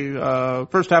 right. They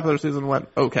first half of their season went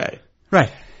okay. Right.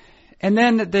 And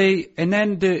then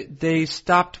they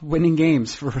stopped winning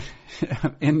games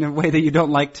in a way that you don't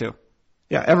like to.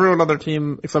 Yeah, everyone on their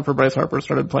team except for Bryce Harper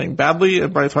started playing badly,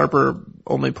 and Bryce Harper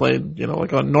only played,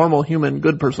 like a normal human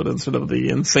good person instead of the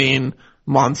insane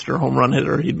monster home run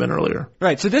hitter he'd been earlier.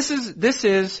 Right. So this is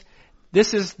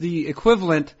the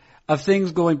equivalent of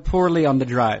things going poorly on the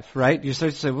drive, right? You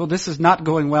start to say, well, this is not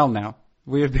going well now.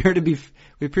 We appear to be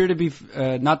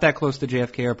not that close to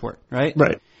JFK Airport, right?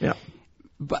 Right. Yeah.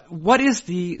 But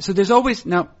there's always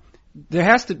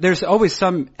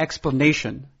some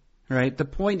explanation, right? The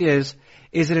point is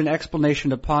it an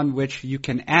explanation upon which you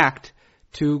can act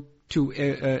to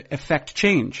affect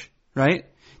change, right?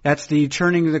 That's the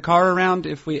churning the car around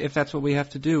if that's what we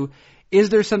have to do. Is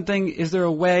there something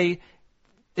that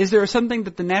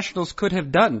the Nationals could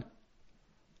have done?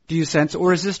 Do you sense,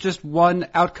 or is this just one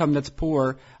outcome that's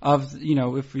poor of,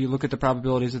 if you look at the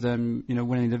probabilities of them,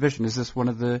 winning the division, is this one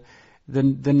of the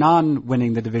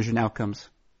non-winning the division outcomes?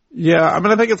 Yeah, I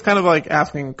mean, I think it's kind of like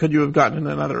asking, could you have gotten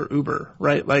another Uber,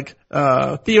 right? Like,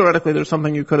 theoretically there's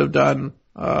something you could have done,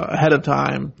 ahead of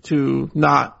time to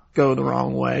not go the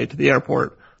wrong way to the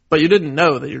airport, but you didn't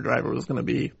know that your driver was going to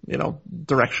be,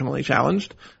 directionally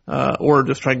challenged, or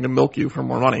just trying to milk you for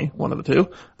more money, one of the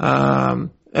two.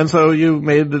 And so you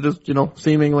made the just,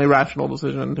 seemingly rational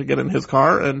decision to get in his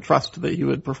car and trust that he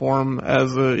would perform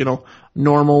as a,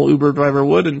 normal Uber driver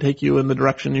would and take you in the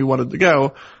direction you wanted to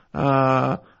go.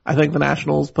 I think the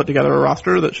Nationals put together a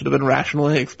roster that should have been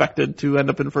rationally expected to end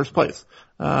up in first place.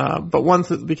 But once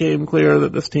it became clear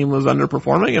that this team was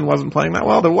underperforming and wasn't playing that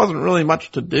well, there wasn't really much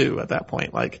to do at that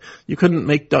point. Like, you couldn't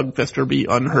make Doug Fister be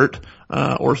unhurt,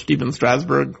 or Steven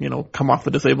Strasburg, come off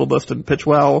the disabled list and pitch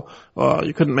well.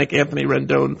 You couldn't make Anthony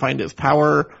Rendon find his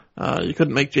power. You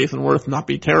couldn't make Jason Worth not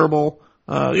be terrible.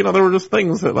 There were just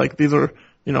things that, like, these are,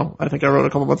 I think I wrote a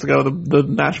couple months ago, the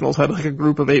Nationals had like a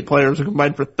group of 8 players who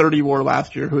combined for 30 WAR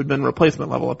last year who had been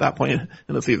replacement level at that point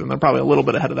in the season. They're probably a little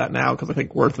bit ahead of that now because I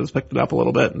think Worth has picked it up a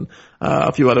little bit and,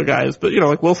 a few other guys. But,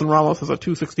 like Wilson Ramos has a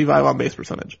 .265 on base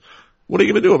percentage. What are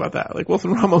you going to do about that? Like,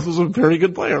 Wilson Ramos was a very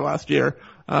good player last year.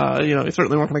 You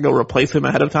certainly weren't going to go replace him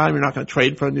ahead of time. You're not going to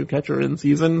trade for a new catcher in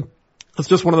season. It's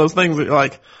just one of those things that you're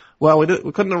like, well, we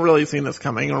couldn't have really seen this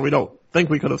coming, or we don't think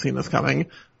we could have seen this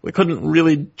coming. We couldn't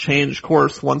really change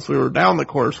course once we were down the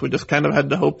course. We just kind of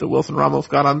had to hope that Wilson Ramos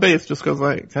got on base, just because,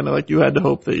 kind of like you had to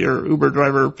hope that your Uber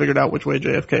driver figured out which way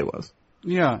JFK was.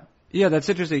 Yeah, that's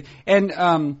interesting.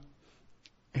 And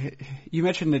you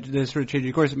mentioned the sort of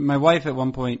changing course. My wife at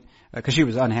one point, because she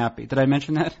was unhappy. Did I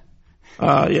mention that?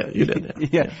 Yeah, you did.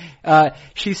 Yeah.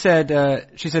 She said,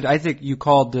 I think you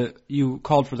called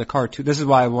for the car too. This is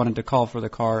why I wanted to call for the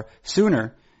car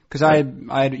sooner, because I'd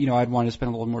wanted to spend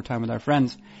a little more time with our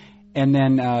friends. And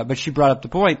then, but she brought up the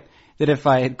point that if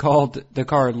I had called the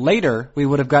car later, we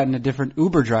would have gotten a different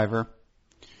Uber driver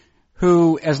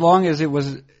who, as long as it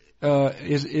was,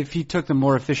 if he took the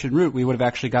more efficient route, we would have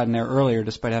actually gotten there earlier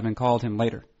despite having called him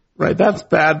later. Right, that's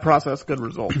bad process, good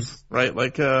results, right?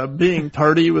 Like, being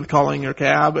tardy with calling your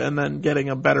cab and then getting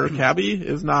a better cabbie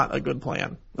is not a good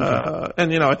plan.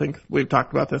 And I think we've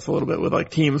talked about this a little bit with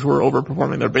like teams who are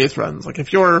overperforming their base runs. Like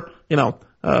if you're,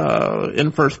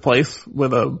 in first place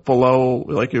with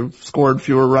like you've scored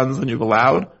fewer runs than you've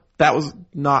allowed, that was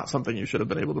not something you should have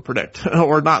been able to predict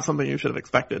or not something you should have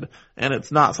expected. And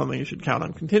it's not something you should count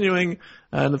on continuing.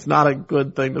 And it's not a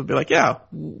good thing to be like, yeah,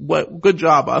 good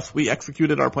job us. We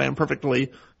executed our plan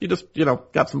perfectly. You just,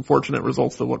 got some fortunate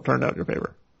results that turned out in your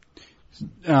favor.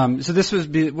 So this was,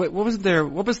 what was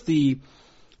the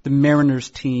Mariners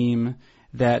team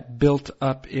that built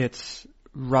up its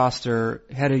roster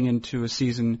heading into a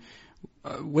season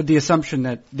with the assumption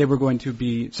that they would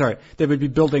be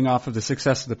building off of the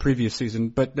success of the previous season,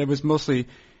 but it was mostly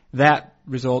that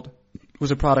result was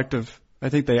a product of, I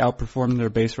think they outperformed their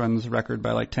base runs record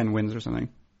by like 10 wins or something.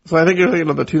 So I think you're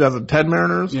thinking of the 2010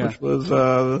 Mariners, yeah. Which was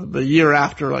the year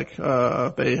after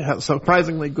they had a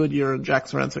surprisingly good year in Jack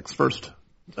Sarancic's first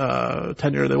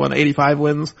tenure. They won 85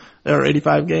 wins or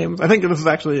 85 games. I think this is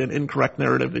actually an incorrect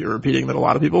narrative that you're repeating that a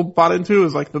lot of people bought into,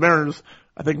 is like the Mariners,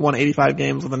 I think, won 85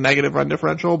 games with a negative run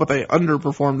differential, but they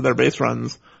underperformed their base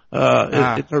runs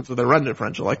in terms of their run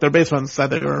differential. Like their base runs said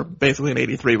they were basically an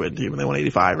 83 win team and they won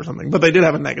 85 or something, but they did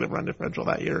have a negative run differential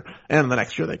that year, and the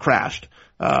next year they crashed.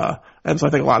 And so I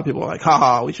think a lot of people are like,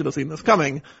 haha, we should have seen this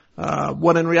coming.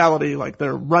 When in reality, like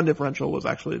their run differential was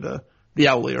actually the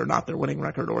outlier, not their winning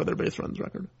record or their base runs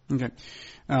record. Okay.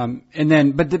 All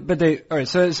right,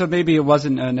 so maybe it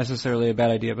wasn't necessarily a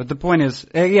bad idea, but the point is,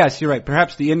 yes, you're right.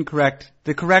 Perhaps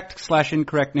the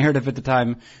correct/incorrect narrative at the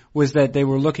time was that they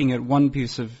were looking at one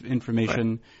piece of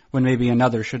information when maybe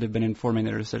another should have been informing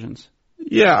their decisions.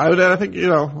 Yeah, I think,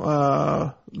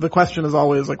 the question is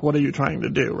always like, what are you trying to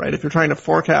do, right? If you're trying to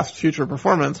forecast future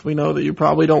performance, we know that you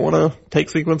probably don't want to take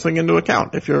sequencing into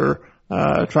account. If you're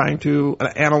trying to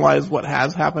analyze what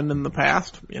has happened in the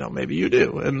past, maybe you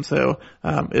do. And so,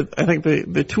 I think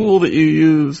the tool that you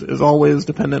use is always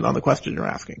dependent on the question you're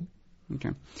asking.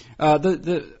 Okay.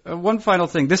 The one final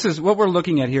thing. This is what we're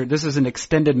looking at here. This is an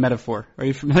extended metaphor. Are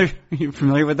you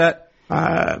familiar with that?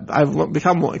 I've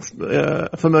become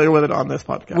familiar with it on this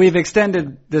podcast. We've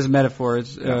extended this metaphor.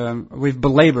 We've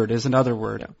belabored is another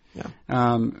word. Yeah.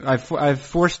 I've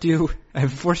forced you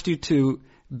to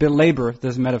belabor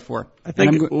this metaphor. I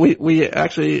think we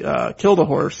actually killed a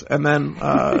horse, and then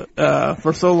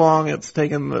for so long it's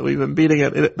taken that we've been beating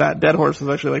it. That dead horse has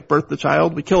actually like birthed the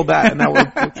child. We killed that, and now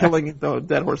we're killing the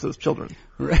dead horse's children.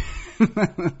 Right.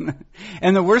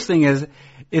 And the worst thing is,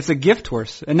 it's a gift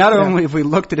horse, and not only have we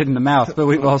looked at it in the mouth, but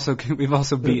we've also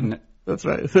beaten it. That's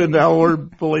right. So now we're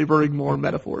belaboring more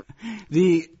metaphor.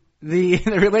 The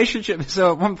relationship.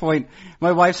 So at one point,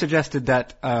 my wife suggested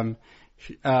that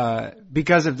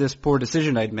because of this poor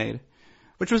decision I'd made,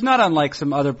 which was not unlike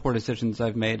some other poor decisions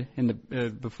I've made in the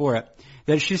before it,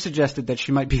 that she suggested that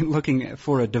she might be looking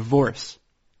for a divorce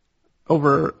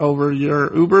over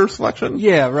your Uber selection.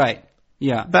 Yeah, right.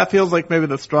 Yeah, that feels like maybe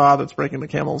the straw that's breaking the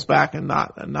camel's back, and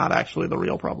not actually the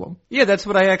real problem. Yeah, that's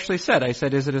what I actually said. I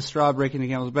said, "Is it a straw breaking the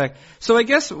camel's back?" So I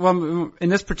guess in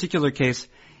this particular case,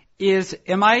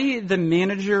 am I the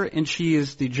manager and she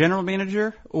is the general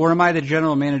manager, or am I the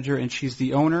general manager and she's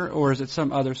the owner, or is it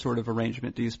some other sort of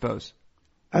arrangement, do you suppose?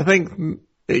 I think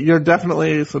you're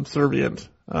definitely subservient.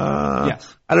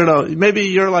 Yes. I don't know. Maybe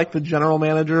you're like the general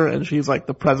manager and she's like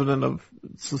the president of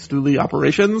Sestouli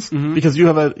operations, because you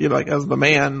have as the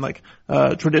man,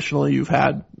 traditionally you've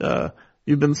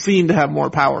been seen to have more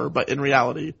power, but in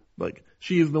reality,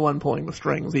 she's the one pulling the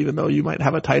strings, even though you might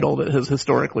have a title that has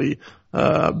historically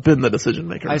been the decision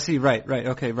maker. I see. Right.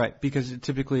 Okay. Right. Because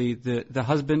typically the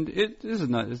husband, this is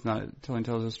not telling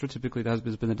tales. Typically the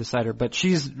husband's been the decider, but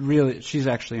she's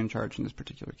actually in charge in this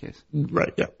particular case.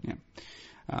 Right. Yeah. Yeah.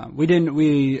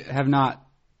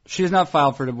 She has not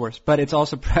filed for divorce, but it's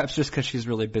also perhaps just because she's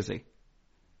really busy.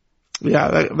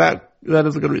 Yeah, that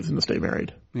is a good reason to stay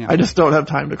married. Yeah. I just don't have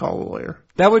time to call a lawyer.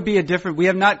 That would be we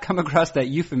have not come across that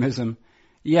euphemism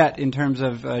yet in terms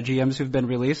of GMs who've been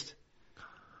released.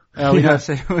 He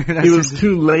was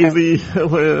too lazy.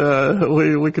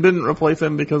 We couldn't replace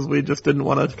him because we just didn't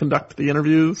want to conduct the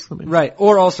interviews. Right.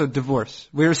 Or also divorce.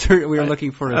 We are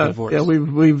looking for a divorce. Yeah,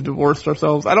 we've divorced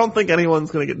ourselves. I don't think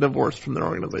anyone's going to get divorced from their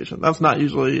organization. That's not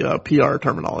usually PR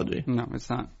terminology. No, it's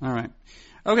not. All right.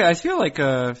 Okay. I feel like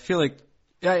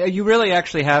you really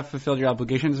actually have fulfilled your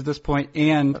obligations at this point,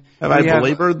 and have I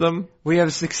belabored them? We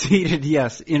have succeeded,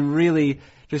 yes, in really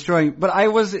destroying. But I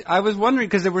was wondering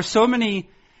because there were so many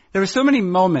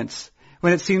moments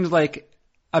when it seems like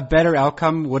a better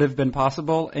outcome would have been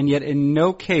possible, and yet in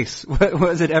no case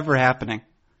was it ever happening.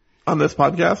 On this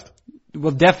podcast?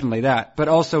 Well, definitely that, but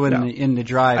also in the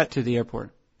drive to the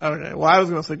airport. Okay. Well, I was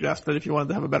going to suggest that if you wanted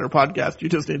to have a better podcast, you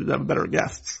just needed to have better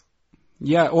guests.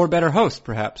 Yeah, or better host,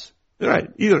 perhaps. Right.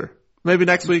 Either. Maybe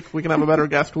next week we can have a better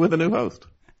guest with a new host.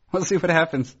 We'll see what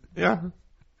happens. Yeah.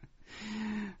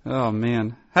 Oh,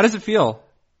 man. How does it feel?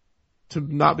 To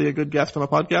not be a good guest on a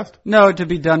podcast? No, to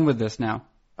be done with this now.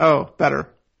 Oh, better.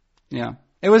 Yeah.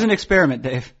 It was an experiment,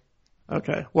 Dave.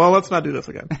 Okay. Well, let's not do this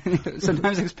again.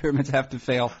 Sometimes experiments have to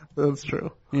fail. That's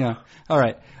true. Yeah. All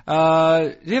right.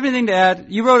 Do you have anything to add?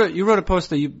 You wrote a post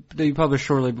that you published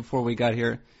shortly before we got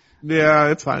here. Yeah,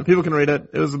 it's fine. People can read it.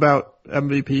 It was about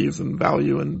MVPs and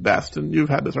value and best, and you've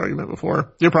had this argument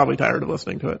before. You're probably tired of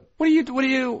listening to it. Wait, you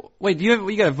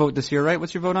got to vote this year, right?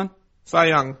 What's your vote on? Cy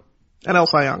Young. NL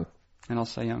Cy Young. NL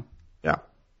Cy Young. Yeah.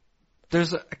 I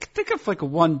can think of like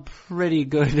one pretty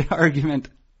good argument.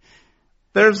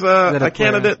 There's a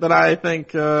candidate that I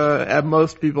think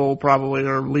most people probably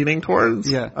are leaning towards.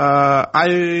 Yeah. I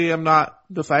am not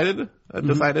decided.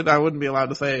 I wouldn't be allowed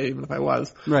to say even if I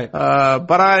was. Right.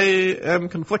 But I am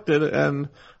conflicted, and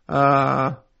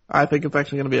I think it's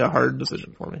actually going to be a hard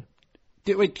decision for me.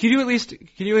 Wait, can you at least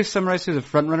summarize who the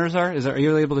front runners are? Are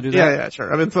you able to do that? Yeah,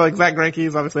 sure. I mean, so like Zach Greinke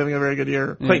is obviously having a very good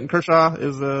year. Yeah. Clayton Kershaw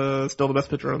is still the best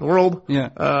pitcher in the world.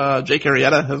 Yeah. Jake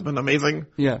Arrieta has been amazing.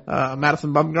 Yeah.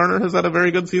 Madison Bumgarner has had a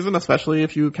very good season, especially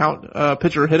if you count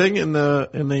pitcher hitting in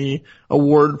the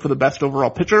award for the best overall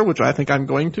pitcher, which I think I'm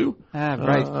going to.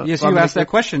 Right. Yes, you asked that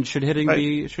question. Should hitting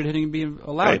be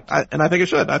allowed? Right. And I think it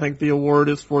should. I think the award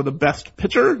is for the best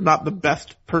pitcher, not the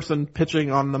best person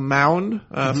pitching on the mound.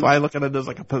 So I look at it as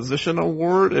like a position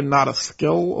award and not a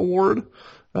skill award.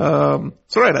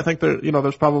 Right, I think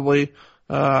there's probably,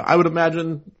 I would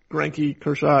imagine Greinke,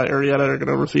 Kershaw, Arrieta are going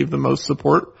to receive the most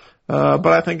support. But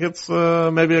I think it's,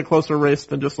 maybe a closer race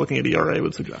than just looking at ERA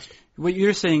would suggest. What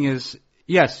you're saying is,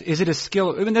 yes, is it a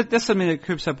skill? I mean, that's something that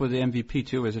creeps up with the MVP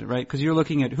too, isn't it, right? Because you're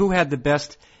looking at who had the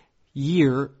best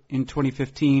year in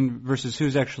 2015 versus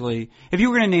who's actually, if you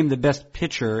were going to name the best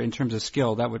pitcher in terms of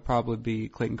skill, that would probably be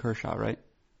Clayton Kershaw, right?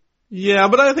 Yeah,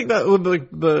 but I think that with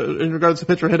in regards to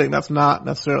pitcher hitting, that's not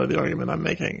necessarily the argument I'm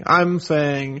making. I'm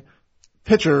saying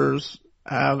pitchers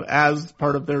have, as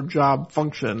part of their job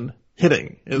function,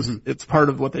 hitting it's part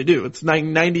of what they do. It's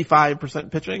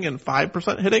 95% pitching and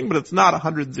 5% hitting, but it's not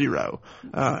 100-0.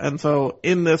 And so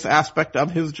in this aspect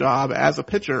of his job as a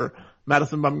pitcher,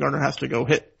 Madison Bumgarner has to go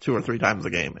hit 2 or 3 times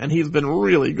a game. And he's been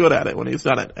really good at it when he's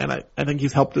done it. And I think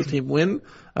he's helped his team win,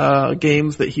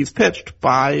 games that he's pitched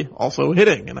by also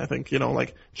hitting. And I think,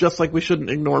 just like we shouldn't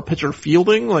ignore pitcher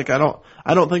fielding, I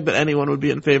don't think that anyone would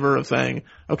be in favor of saying,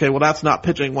 okay, well that's not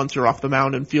pitching once you're off the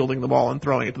mound and fielding the ball and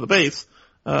throwing it to the base.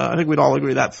 I think we'd all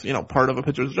agree that's, part of a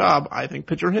pitcher's job. I think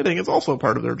pitcher hitting is also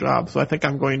part of their job. So I think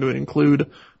I'm going to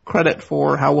include credit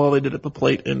for how well they did at the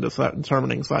plate in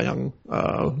determining Cy Young,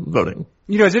 voting.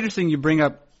 It's interesting you bring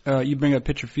up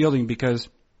pitcher fielding because,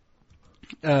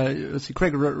 let's see,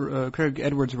 Craig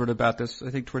Edwards wrote about this,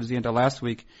 I think towards the end of last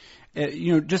week.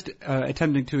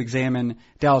 Attempting to examine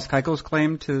Dallas Keuchel's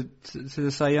claim to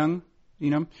the Cy Young.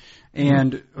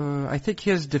 And I think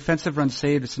his defensive run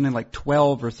saved is something like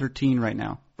 12 or 13 right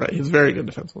now. Right, he's very good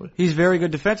defensively. He's very good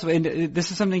defensively, and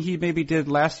this is something he maybe did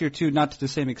last year too, not to the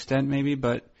same extent maybe,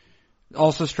 but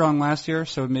also strong last year,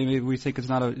 so maybe we think it's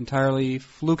not entirely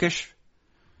flukish.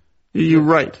 You're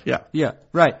right, yeah. Yeah,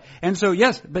 right. And so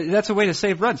yes, but that's a way to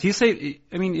save runs.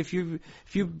 If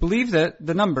you believe that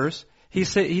the numbers,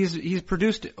 he's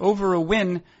produced over a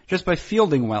win just by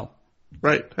fielding well.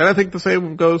 Right. And I think the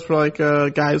same goes for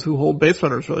guys who hold base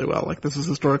runners really well. This has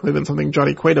historically been something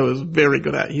Johnny Cueto is very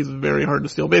good at. He's very hard to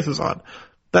steal bases on.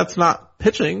 That's not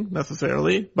pitching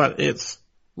necessarily, but it's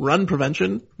run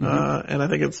prevention. And I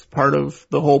think it's part of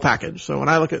the whole package. So when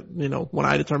I look at, when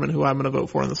I determine who I'm going to vote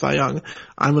for in the Cy Young,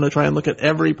 I'm going to try and look at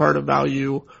every part of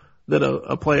value that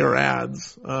a player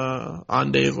adds,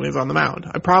 on days when he's on the mound.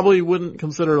 I probably wouldn't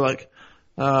consider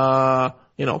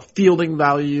fielding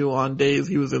value on days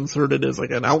he was inserted as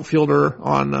an outfielder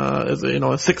on,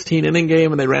 a 16 inning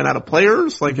game and they ran out of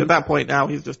players. At that point now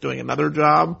he's just doing another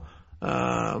job.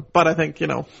 But I think,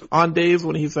 on days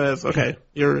when he says, okay,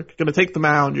 you're going to take the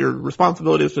mound, your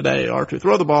responsibilities today are to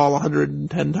throw the ball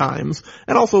 110 times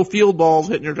and also field balls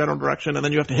hit in your general direction and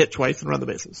then you have to hit twice and run the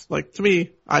bases. To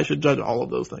me, I should judge all of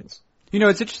those things.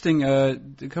 It's interesting, a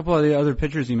couple of the other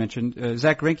pitchers you mentioned,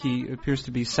 Zach Greinke appears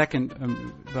to be second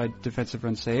by defensive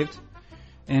runs saved.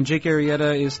 And Jake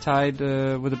Arrieta is tied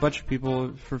with a bunch of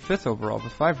people for 5th overall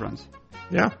with 5 runs.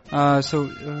 Yeah. So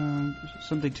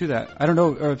something to that. I don't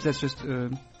know if that's just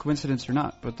coincidence or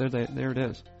not, but there it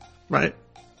is. Right.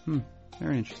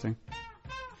 Very interesting.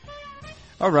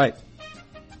 All right.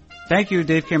 Thank you,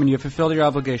 Dave Cameron. You have fulfilled your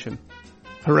obligation.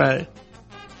 Hooray.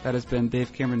 That has been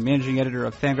Dave Cameron, managing editor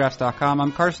of Fangraphs.com.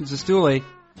 I'm Carson Sestouli.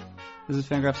 This is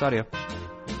Fangraphs Audio.